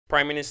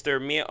Prime Minister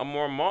Mia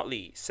Amor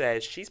Mottley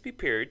says she's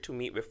prepared to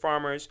meet with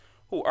farmers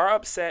who are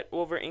upset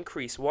over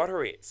increased water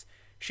rates.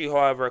 She,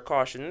 however,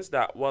 cautions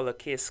that while a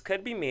case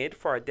could be made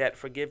for debt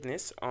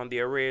forgiveness on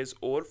the arrears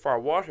owed for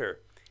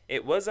water,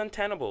 it was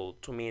untenable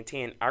to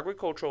maintain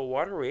agricultural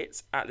water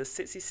rates at the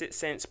 66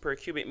 cents per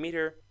cubic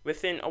meter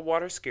within a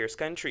water-scarce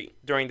country.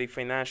 During the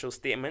financial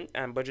statement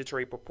and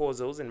budgetary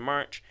proposals in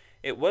March,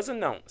 it was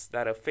announced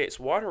that a fixed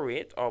water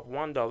rate of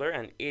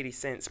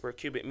 $1.80 per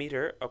cubic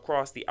meter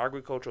across the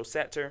agricultural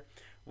sector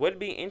would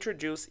be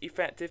introduced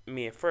effective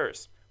May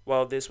 1st.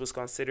 While this was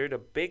considered a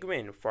big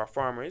win for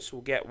farmers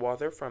who get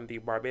water from the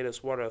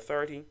Barbados Water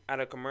Authority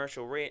at a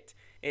commercial rate,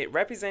 it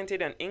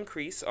represented an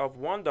increase of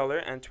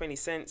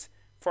 $1.20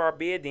 for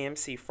Bay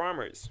DMC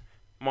farmers.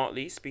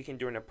 Mottley, speaking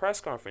during a press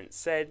conference,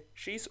 said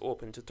she's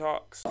open to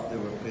talks. They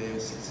were paying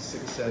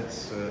 66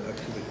 cents a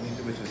cubic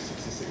meter, which is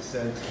 66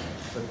 cents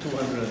for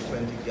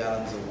 220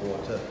 gallons of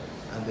water,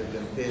 and they've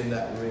been paying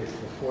that rate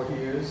for 40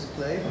 years,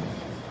 Clay.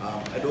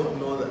 I don't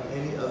know that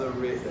any other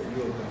rate that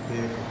you have been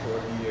paying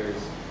for 40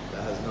 years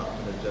that has not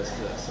been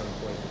adjusted at some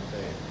point in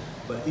time.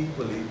 But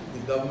equally, the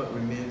government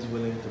remains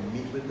willing to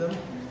meet with them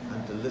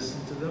and to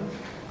listen to them.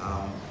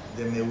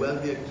 There may well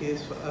be a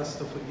case for us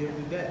to forgive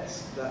the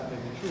debts. That may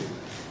be true.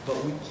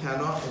 But we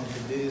cannot in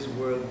today's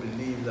world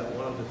believe that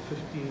one of the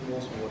 15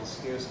 most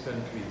water-scarce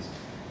countries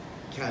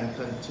can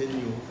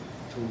continue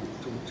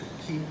to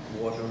keep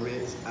water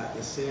rates at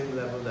the same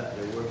level that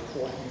they were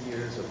 40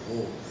 years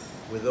ago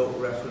without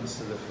reference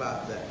to the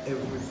fact that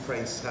every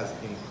price has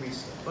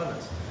increased upon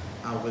us,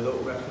 and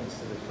without reference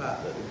to the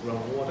fact that the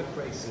groundwater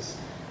crisis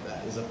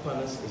that is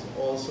upon us is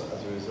also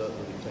as a result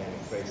of the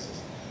climate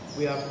crisis.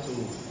 We have to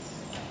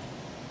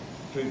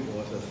drink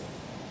water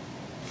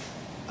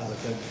as a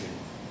country.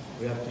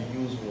 We have to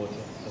use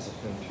water as a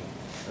country.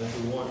 And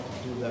if we want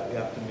to do that, we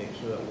have to make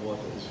sure that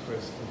water is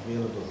first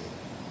available.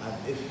 And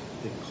if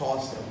the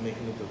cost of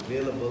making it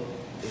available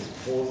is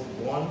both,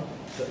 one,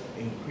 to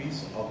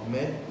increase,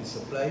 augment the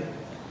supply,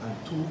 and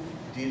two,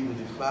 deal with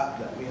the fact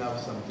that we have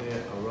something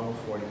around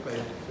 45 to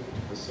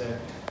 50%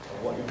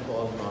 of what you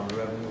call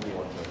non-revenue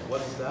water.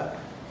 What is that?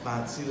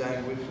 Fancy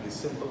language for the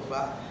simple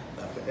fact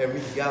that for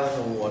every gallon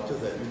of water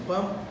that you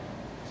pump,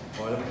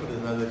 or let me put it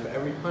another way, for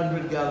every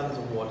 100 gallons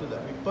of water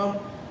that we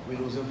pump, we're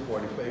losing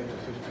 45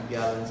 to 50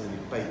 gallons in the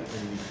pipe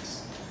and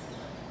leaks.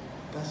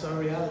 That's our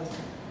reality.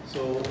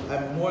 So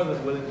I'm more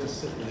than willing to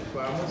sit with the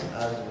farmers,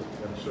 as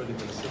I'm sure the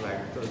Minister of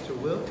Agriculture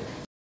will,